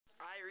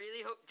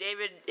really hope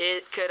David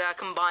could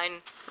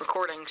combine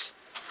recordings,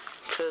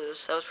 because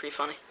that was pretty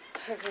funny.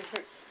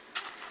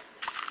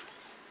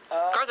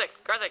 Karthik!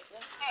 Yeah.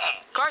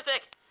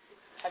 Karthik!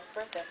 Happy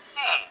birthday.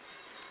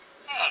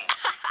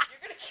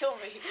 You're gonna kill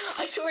me.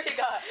 I swear to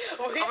God.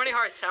 How many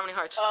hearts?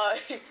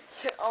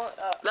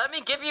 Let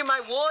me give you my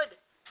wood.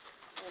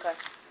 Okay.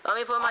 Let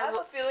me put my I have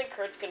a feeling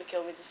Kurt's gonna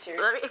kill me this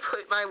series. Let me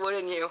put my wood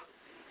in you.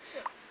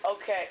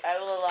 Okay, I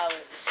will allow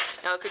it.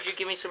 Now, could you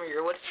give me some of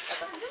your wood?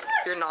 Okay.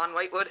 Your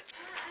non-white wood?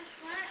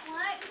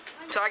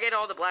 So I get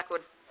all the black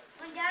wood.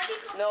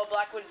 No,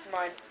 black wood is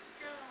mine.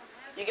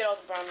 You get all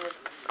the brown wood.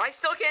 I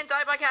still can't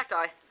dye my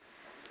cacti.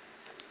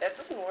 That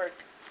doesn't work.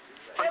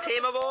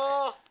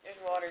 Untamable. There's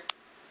water.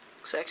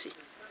 Sexy.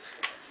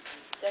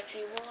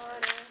 Sexy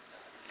water.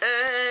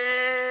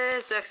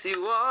 Sexy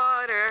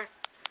water.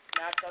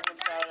 Not talking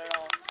about at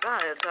all. Ah,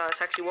 it's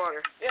sexy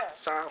water. Yeah.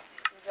 Style.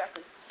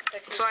 Exactly.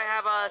 Sexy So I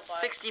have water.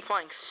 60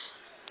 planks.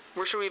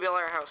 Where should we build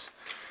our house?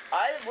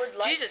 I would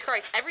like. Jesus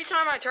Christ! Every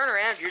time I turn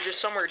around, you're just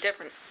somewhere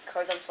different.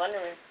 Cause I'm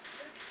Slenderman.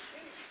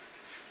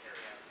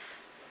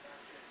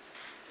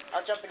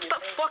 I'll jump in your face.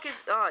 What the fuck is?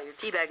 Oh, you're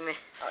teabagging me.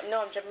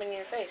 No, I'm jumping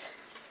in your face.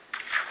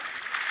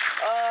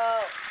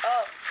 Ow.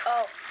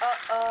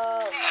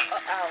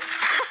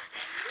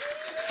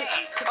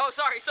 Oh,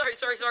 sorry. Oh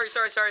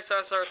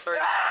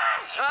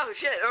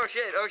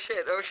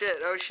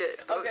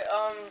shit. Okay,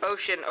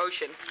 Ocean.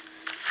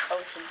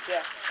 Ocean,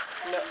 yeah.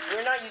 No,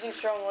 we're not using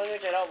strong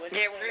language at all.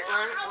 Yeah,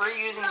 we're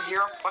using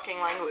zero fucking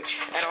language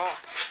at all.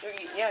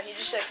 Yeah, he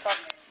just said fuck.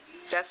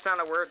 That's not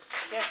a word.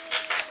 Yeah.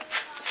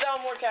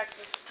 Found more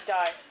cactus,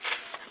 die.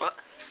 What?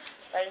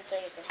 I didn't say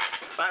anything.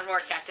 Found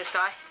more cactus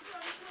die?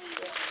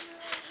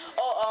 Yeah.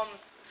 Oh,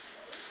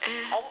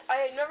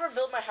 I never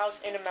built my house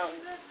in a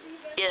mountain.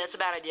 Yeah, that's a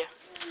bad idea.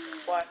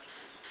 Why?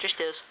 Just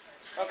is.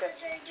 Okay.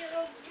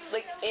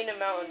 Like, in a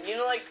mountain. You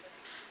know, like,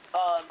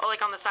 Oh,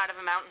 like on the side of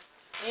a mountain?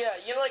 yeah,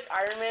 you know, like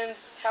Iron Man's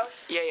house?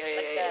 Yeah.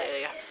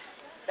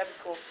 That'd be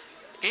cool.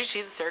 Did you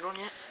see the third one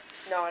yet?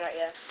 No, not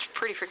yet. It's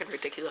pretty freaking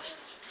ridiculous.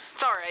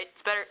 It's alright.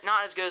 It's better,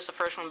 not as good as the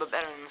first one, but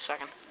better than the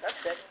second. That's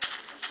good.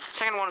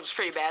 Second one was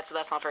pretty bad, so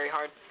that's not very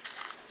hard.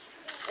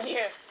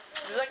 Yeah,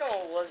 the second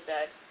one was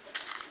bad.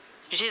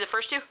 Did you see the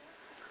first two?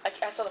 I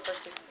saw the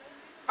first two.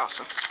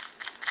 Awesome.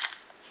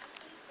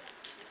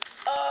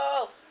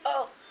 Oh!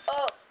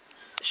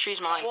 The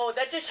tree's mine. Whoa,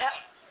 that just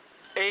happened.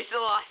 Are you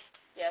still alive?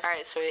 Yes.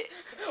 Alright, sweet.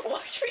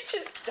 Watch me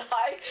just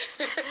die.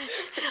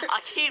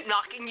 I keep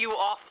knocking you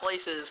off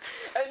places.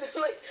 And then,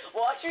 like,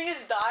 watch me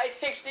just die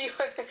 60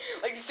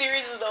 like, the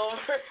series is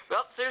over.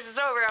 Well, series is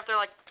over after,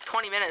 like,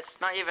 20 minutes.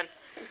 Not even.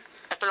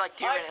 After, like,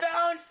 2 minutes. I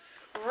found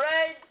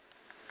red...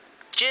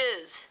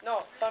 Jizz.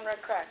 No, found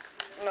red crack.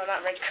 No,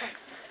 not red crack.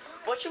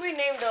 What should we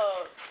name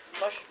the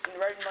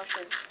red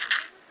mushroom?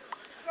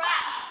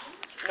 Crack.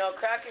 No,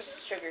 crack is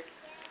sugar.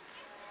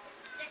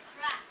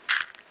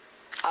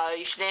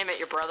 You should name it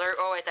your brother.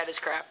 Oh, wait, that is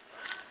crap.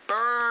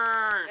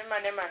 Burn. Never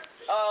mind.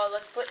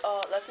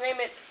 Let's name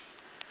it...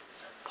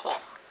 Paul.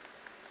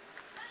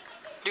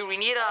 Dude, we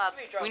need a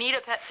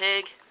pet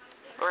pig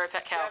or a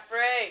pet cow.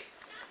 Jeffrey.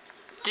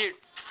 Dude,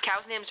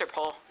 cows' names are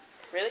Paul.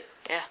 Really?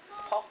 Yeah.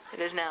 Paul?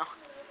 It is now.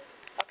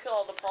 I'll kill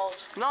all the Pauls.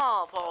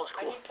 No, Paul's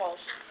I cool. need Pauls.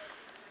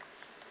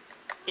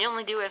 You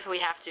only do it if we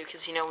have to,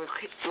 because, you know,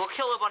 we'll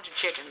kill a bunch of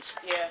chickens.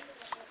 Yeah.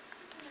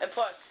 And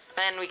plus...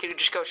 Then we could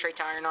just go straight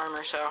to iron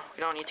armor, so we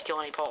don't need to kill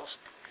any Pauls.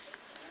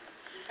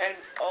 And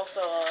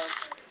also,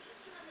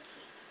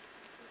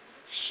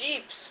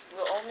 sheeps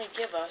will only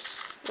give us...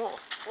 Wool.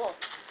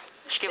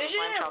 Just give They us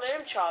should lamb have chops.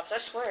 lamb chops, I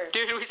swear.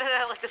 Dude, we said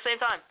that at, like, the same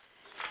time.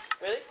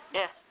 Really?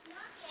 Yeah.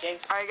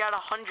 James. I got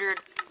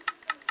 100...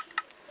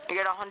 I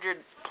got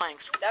 100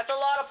 planks. That's a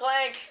lot of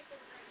planks.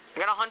 I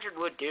got 100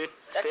 wood, dude.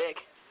 It's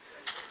big.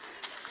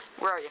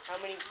 Where are you?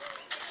 How many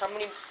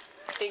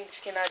things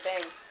can I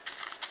bang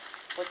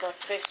with my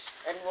fist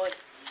and wood?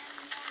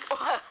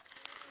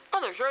 Oh,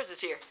 there's roses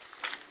here.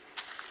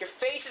 Your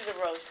face is a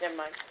rose. Never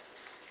mind.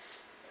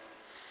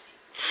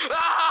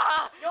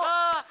 Ah! No!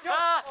 Ah! No!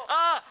 Ah! Oh,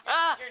 Ah!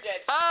 Ah! You're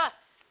dead. Ah!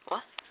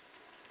 What?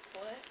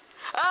 What?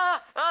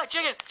 Ah! Ah!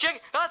 Chicken!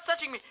 Ah, it's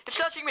touching me! It's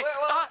touching me! Wait,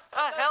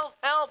 Help!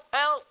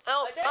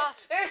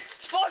 There's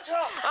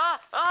SpongeBob!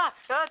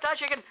 Die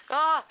chicken!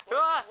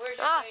 Where's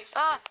your face?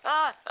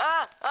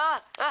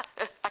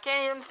 I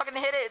can't even fucking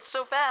hit it. It's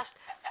so fast.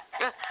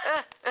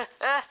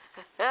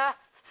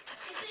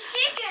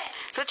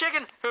 It's a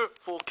chicken!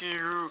 Fuck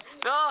you!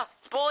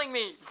 It's bullying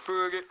me!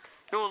 Faggot!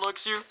 No one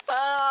likes you!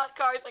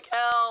 Karthik,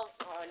 help!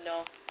 Oh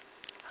no.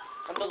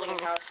 I'm building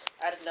a house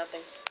out of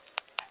nothing.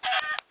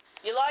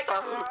 You like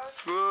a house?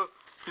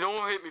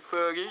 Don't hit me,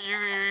 faggot.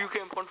 You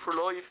can't punch for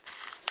life.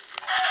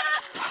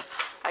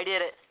 I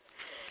did it.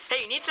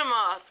 Hey, you need some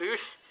food?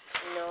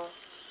 No.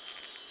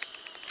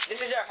 This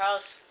is our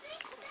house.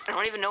 I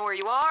don't even know where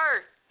you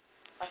are.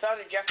 I found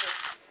it, Jeffrey.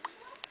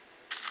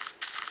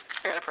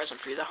 I got a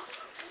present for you, though.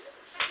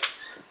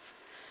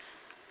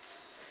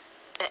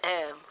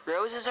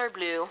 Roses are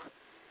blue.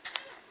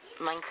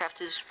 Minecraft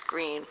is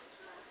green.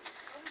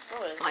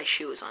 What is it? My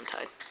shoe is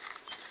untied.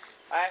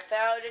 I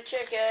found a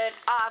chicken.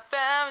 I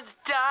found a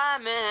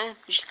diamond.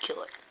 You should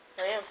kill it.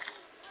 I am.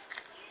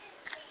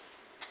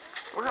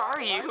 Where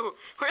are you?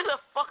 Where the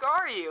fuck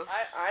are you?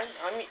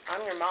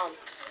 I'm your mom.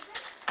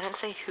 I didn't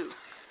say who.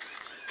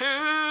 Who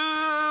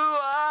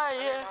are I'm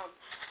you? your mom.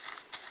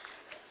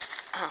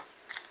 Oh.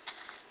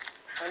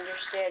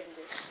 Understand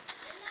this.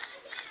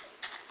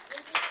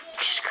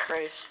 Jesus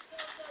Christ.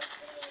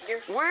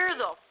 You're. Where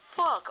the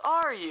fuck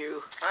are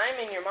you? I'm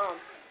in your mom.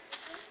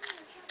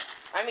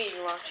 I'm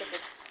eating raw chicken.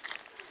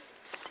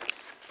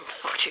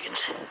 Fuck chickens.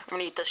 I'm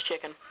gonna eat this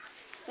chicken.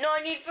 No,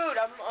 I need food.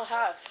 I'm a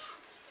half.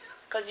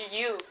 Cause you're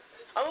you.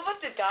 I'm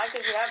about to die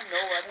because you have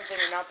no weapons and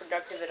you're not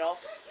productive at all.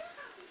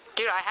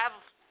 Dude, I have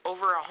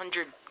over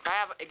 100. I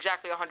have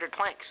exactly 100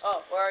 planks.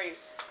 Oh, where are you?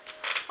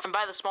 I'm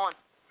by the spawn.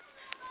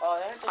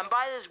 Oh, that's. I'm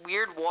by this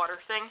weird water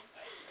thing.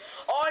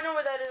 Oh, I know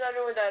where that is. I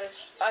know where that is.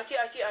 I see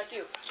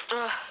you.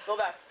 Go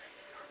back.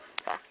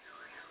 Okay.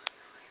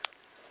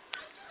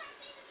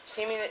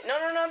 See me? No,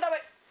 that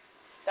way.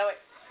 That way.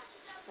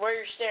 Where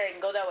you're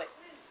staring, go that way.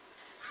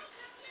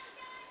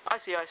 I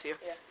see you.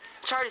 Yeah.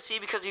 It's hard to see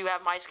because you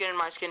have my skin and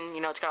my skin,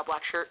 you know, it's got a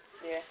black shirt.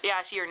 Yeah. Yeah,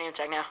 I see your name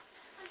tag now.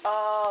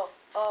 Oh,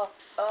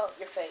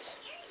 your face.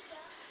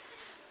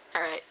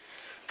 Alright.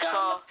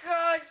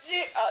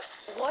 Kamikaze!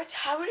 What?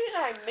 How did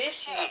I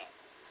miss you?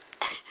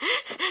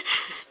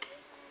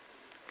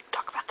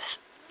 Talk about this.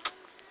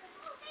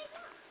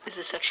 This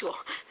is sexual.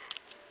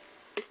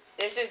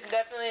 This is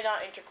definitely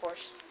not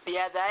intercourse.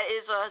 Yeah, that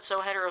is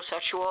so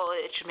heterosexual,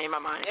 it just made my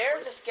mind.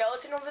 There's a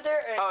skeleton over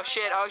there. And Oh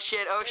shit.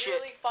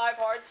 literally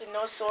 5 hearts and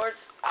no sword.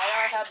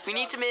 I have. We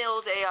need to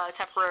build a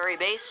temporary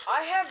base.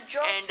 I have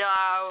jump. And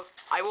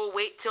I will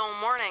wait till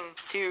morning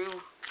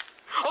to.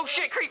 Oh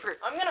shit, creeper!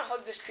 I'm gonna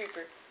hug this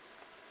creeper.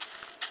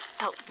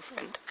 Help me,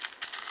 friend.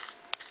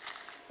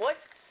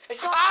 What? It's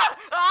not.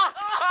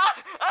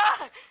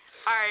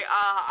 Alright,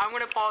 I'm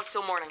gonna pause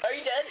till morning. Are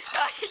you dead?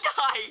 I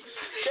died.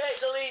 Okay,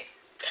 delete.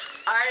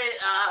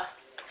 Alright,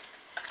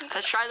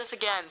 let's try this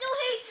again. Still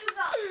hate you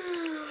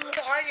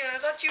though. Darn you! I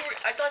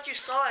thought you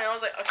saw it. I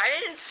was like, okay. I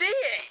didn't see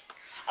it.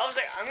 I was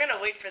like, I'm gonna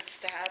wait for this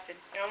to happen.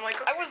 And I'm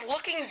like, I was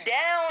looking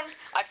down.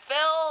 I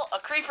fell. A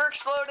creeper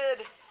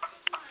exploded.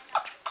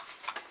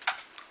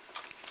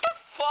 The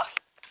fuck?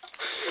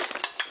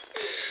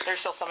 There's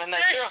still some in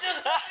there too.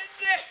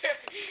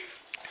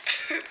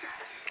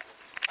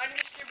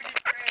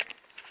 Undistributed bread.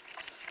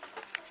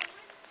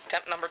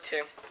 Attempt number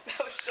 2.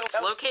 That was so.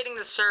 Locating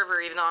the server,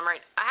 even though I'm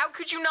right. How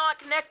could you not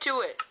connect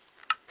to it?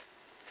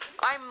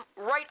 I'm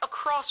right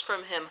across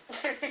from him.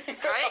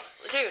 Right?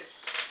 Dude,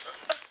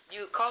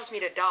 you caused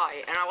me to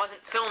die, and I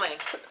wasn't filming.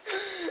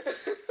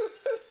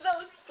 That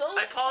was so.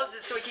 I paused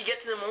it so we could get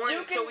to the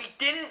morning, so we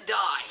didn't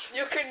die.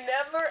 You can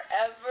never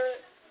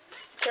ever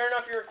turn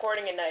off your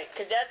recording at night,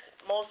 because that's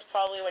most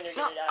probably when you're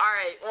gonna die.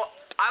 Alright, well,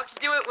 I have to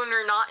do it when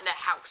we're not in a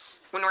house.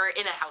 When we're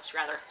in a house,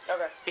 rather.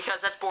 Okay. Because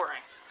that's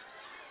boring.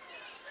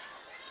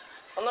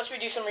 Unless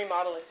we do some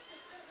remodeling.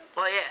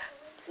 Well, yeah.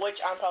 Which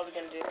I'm probably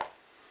gonna do.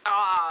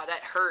 Ah, that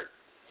hurt.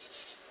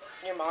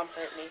 Your mom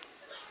hurt me.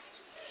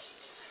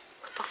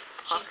 What the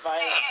fuck? She's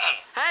violent.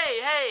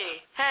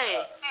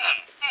 Hey!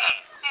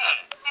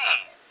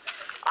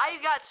 I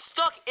got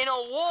stuck in a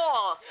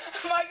wall.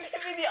 Am I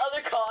gonna be the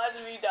other cause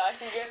of me dying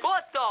again?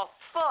 What the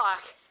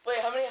fuck? Wait,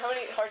 how many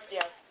hearts do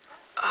you have?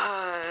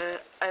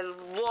 I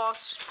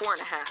lost 4.5.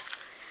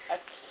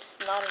 That's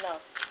not enough.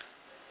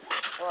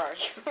 Where are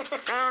you?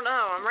 I don't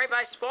know. I'm right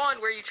by spawn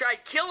where you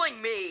tried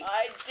killing me.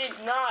 I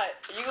did not.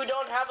 You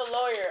don't have a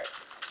lawyer.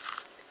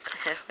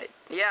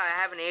 Yeah, I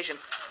have an Asian.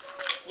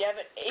 You have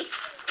an Asian?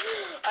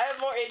 I have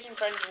more Asian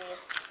friends than you.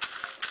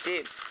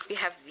 Dude, we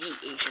have the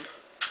Asian.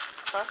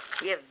 Huh?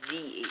 We have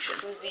the Asian.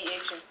 Who's the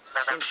Asian?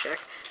 Same chick.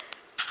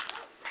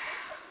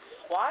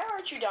 Why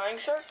aren't you dying,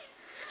 sir?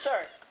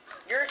 Sir,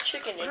 you're a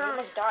chicken and you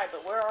must die,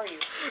 but where are you?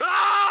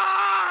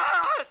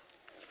 Ah!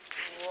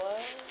 What?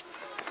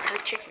 I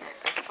heard chicken.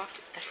 I fucked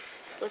it. I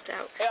flipped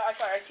out. Yeah, I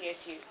see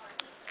you.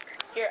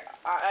 Here,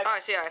 Oh, I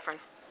see, friend.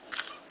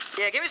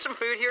 Yeah, give me some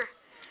food here.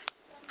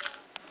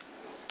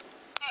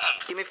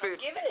 Give me food.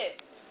 I'm giving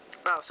it.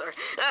 Oh, sorry.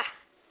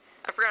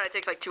 I forgot it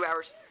takes like 2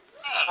 hours.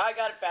 I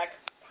got it back.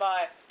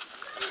 Bye.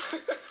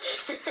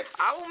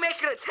 I will make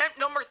it attempt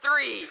number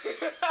 3.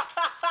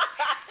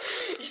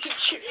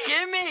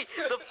 Give me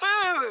the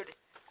food.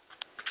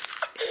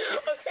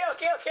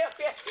 Okay.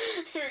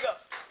 Here we go.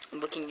 I'm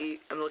looking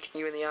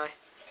you in the eye.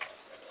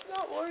 It's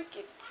not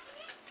working.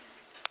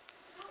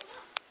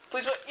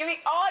 Please wait. Give me.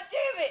 Oh,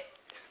 damn it!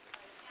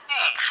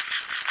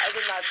 I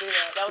did not do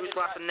that. That was Who's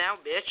laughing now,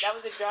 bitch? That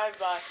was a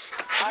drive-by.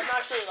 I'm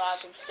actually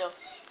laughing still.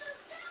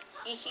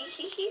 I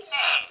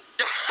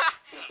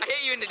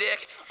hit you in the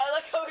dick. I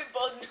like how we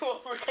both knew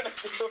what we're gonna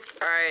do.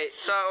 Alright,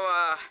 so,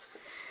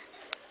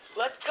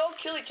 let's go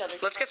kill each other.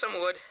 let's get some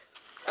wood.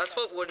 Let's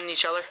put wood in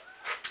each other.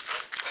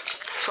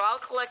 So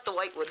I'll collect the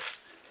white wood.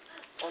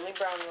 Only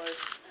brown wood.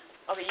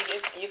 Okay,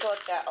 you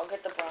collect that. I'll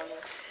get the brown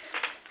wood.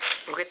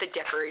 We'll get the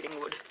decorating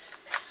wood.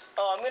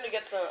 Oh, I'm gonna make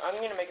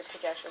a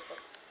pickaxe real quick.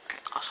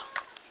 Awesome.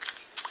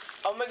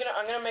 I'm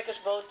gonna make us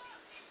both,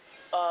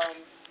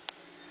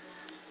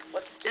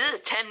 What's This is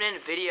a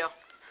 10-minute video.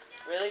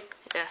 really?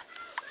 Yeah.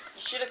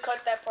 You should have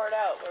cut that part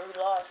out where we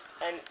lost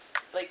and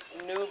like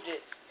noobed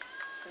it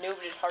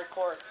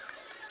hardcore.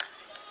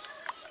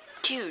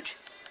 Dude,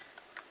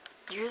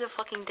 you're the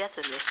fucking death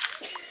of me.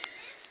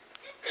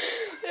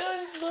 That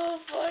was so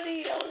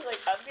funny. I was like,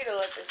 I'm gonna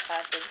let this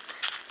happen.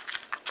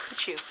 Look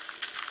at you.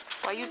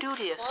 Why you do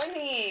this?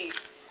 Funny.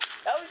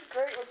 That was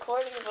great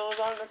recording if it was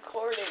on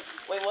recording.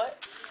 Wait, what?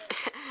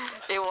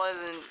 It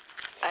wasn't.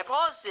 I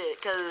paused it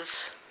because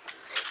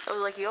I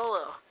was like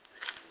YOLO.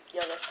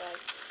 Yeah, that's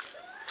right.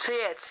 So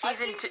yeah,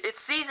 it's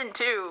season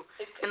 2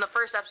 in the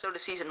first episode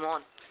of season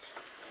 1.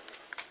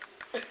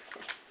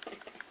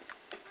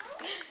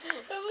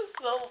 That was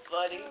so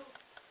funny.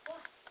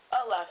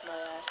 I laughed my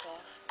ass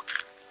off.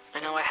 I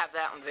know I have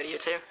that on video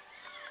too.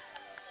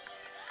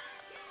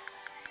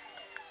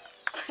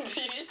 Did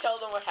you just tell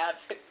them what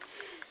happened?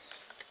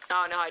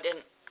 Oh no, I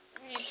didn't.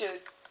 You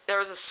should. There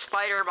was a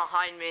spider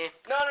behind me.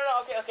 No.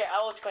 Okay. I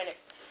will explain it.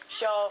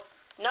 So,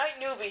 Night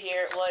Newbie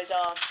here was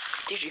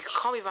Dude, you can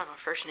call me by my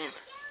first name.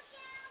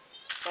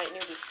 Night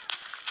Newbie.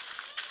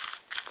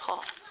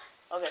 Paul.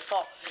 Okay,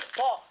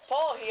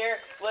 Paul here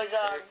was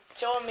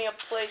showing me a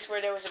place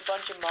where there was a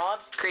bunch of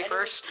mobs.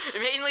 Creepers.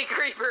 Mainly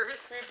creepers.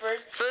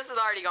 So this is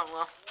already going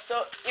well.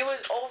 So it was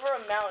over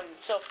a mountain.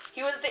 So he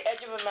was at the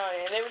edge of a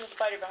mountain, and there was a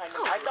spider behind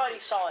him. I thought he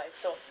saw it,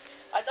 so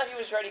I thought he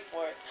was ready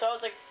for it. So I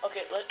was like,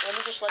 okay, let me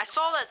just let. I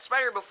saw that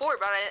spider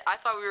before, but I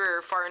thought we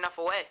were far enough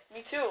away.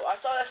 Me too. I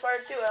saw that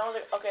spider too, and I was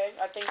like, okay,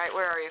 I think. Alright,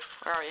 where are you?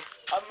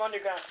 I'm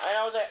underground, and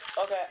I was like,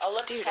 okay, I'll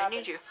let Dude, this happen.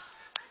 I need you.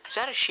 Is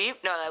that a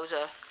sheep? No, that was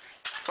a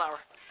flower.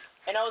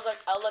 And I was like,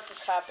 I'll let this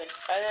happen.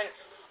 And then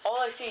all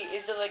I see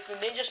is the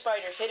ninja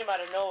spider hit him out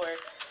of nowhere,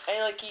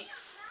 and like he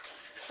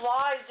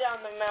flies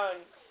down the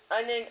mountain.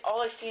 And then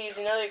all I see is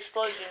another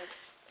explosion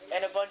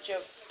and a bunch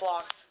of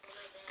blocks,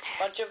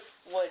 bunch of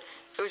wood.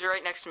 It was right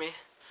next to me.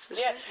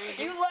 Yeah,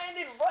 you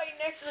landed right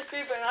next to the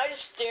creeper, and I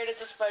just stared at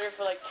the spider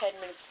for like 10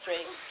 minutes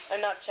straight.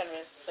 Not 10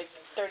 minutes, like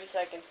 30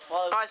 seconds.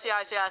 While I see.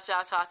 I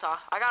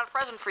got a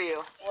present for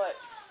you. What?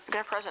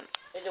 I got a present.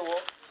 Is it a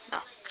wolf?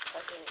 No.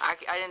 Okay.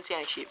 I didn't see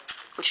any sheep,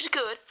 which is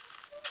good.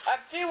 I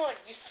see one.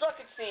 You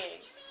suck at seeing.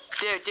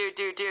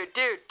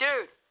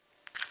 Dude.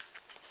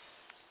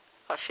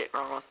 Oh shit,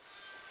 wrong one.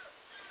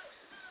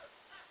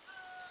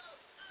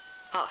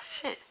 Oh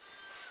shit.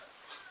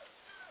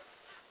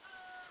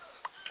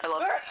 I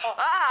love it. Oh.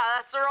 Ah,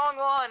 that's the wrong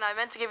one. I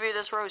meant to give you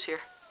this rose here.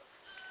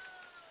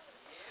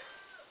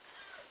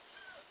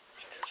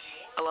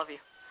 I love you.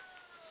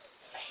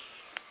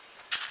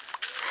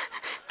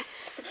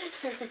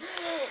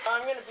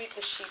 I'm gonna beat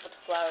the sheep with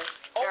the flowers.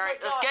 Oh Alright,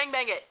 let's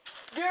gangbang it.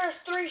 There's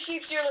 3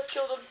 sheep here. Let's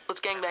kill them.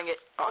 Let's gangbang it.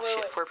 Oh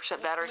wait, shit,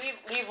 4% battery.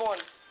 Leave one.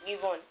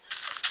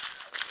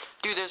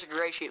 Dude, there's a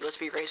gray sheep. Let's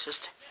be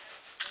racist.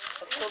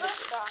 Let's kill this.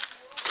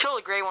 Kill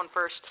the gray one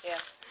first. Yeah.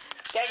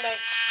 Gangbang.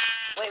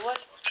 Wait, what?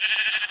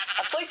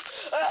 I placed.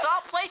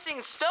 Stop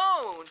placing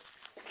stone.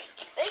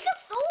 Make a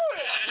sword.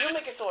 You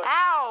make a sword.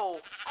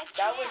 Ow.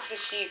 That was the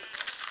sheep.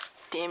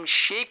 Damn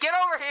sheep, get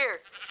over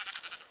here.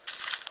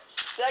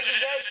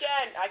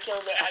 Segregation. I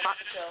killed it. I got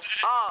the kill.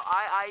 Oh,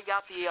 I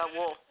got the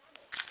wool.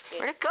 Yeah.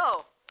 Where'd it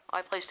go? Oh,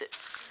 I placed it.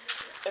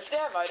 If they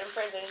have item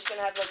frames, they're just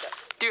gonna have like a.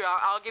 Dude,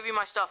 I'll give you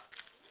my stuff.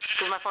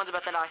 Because my phone's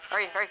about to die.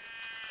 Hurry.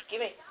 Give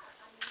me.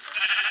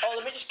 Oh,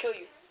 let me just kill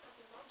you.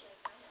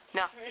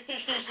 No.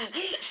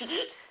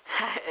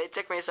 It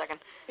took me a second.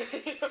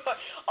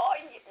 Oh,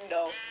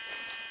 no.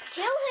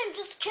 Kill him.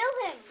 Just kill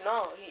him.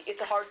 No,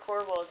 it's a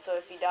hardcore world, so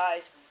if he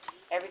dies,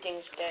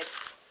 everything's dead.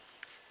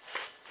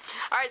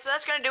 Alright, so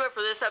that's going to do it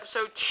for this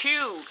episode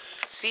 2.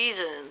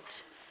 Seasons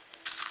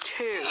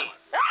 2.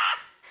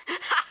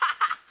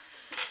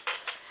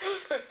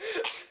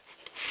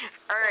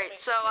 Alright,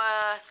 so,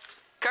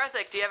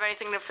 Karthik, do you have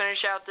anything to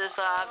finish out this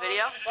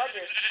video?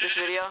 Budger. This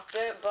video?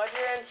 The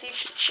budger and sheep.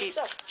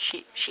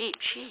 Sheep.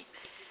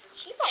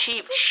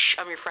 Sheep. Shh,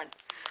 I'm your friend.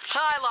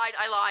 I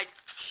lied.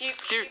 Sheep.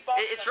 Dude, sheep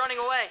it's running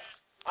away.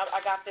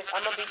 I got this.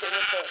 I'm gonna beat it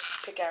with the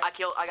pickaxe.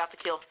 I got the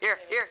kill. Here.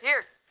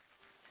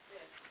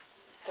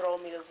 Throw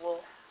me the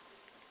wool.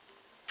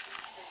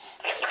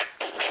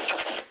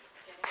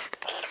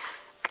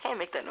 I can't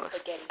make that noise.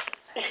 Spaghetti.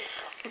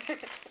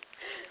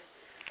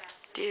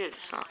 Dude,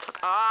 it's not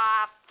fucking.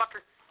 Ah, fucker.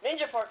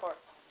 Ninja parkour.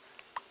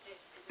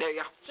 There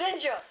you go.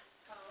 Ninja.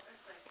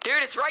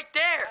 Dude, it's right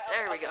there.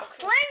 There we go.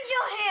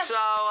 Ninja him.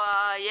 So,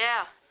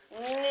 yeah.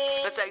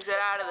 Ninja Let's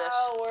exit out of this.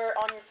 power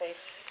on your face.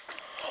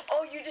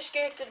 Oh, you just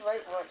ganked the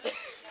right one.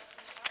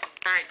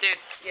 Alright, dude.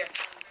 Yeah.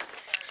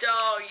 So,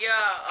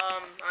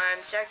 yeah, I'm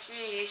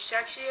sexy, he's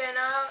sexy, and,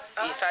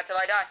 East side till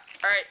I die.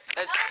 Alright,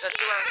 let's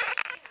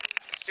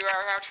do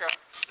our outro.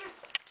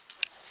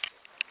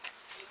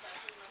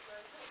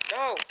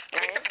 Go!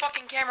 Take the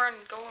fucking camera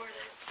and go over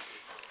there.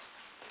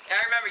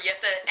 Now remember, you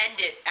have to end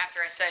it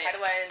after I say it. How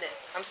do I end it?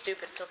 I'm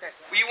stupid, it's okay.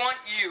 We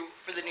want you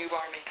for the noob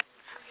army.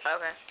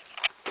 Okay.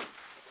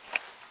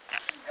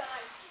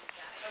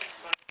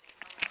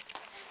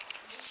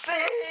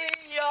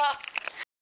 See ya!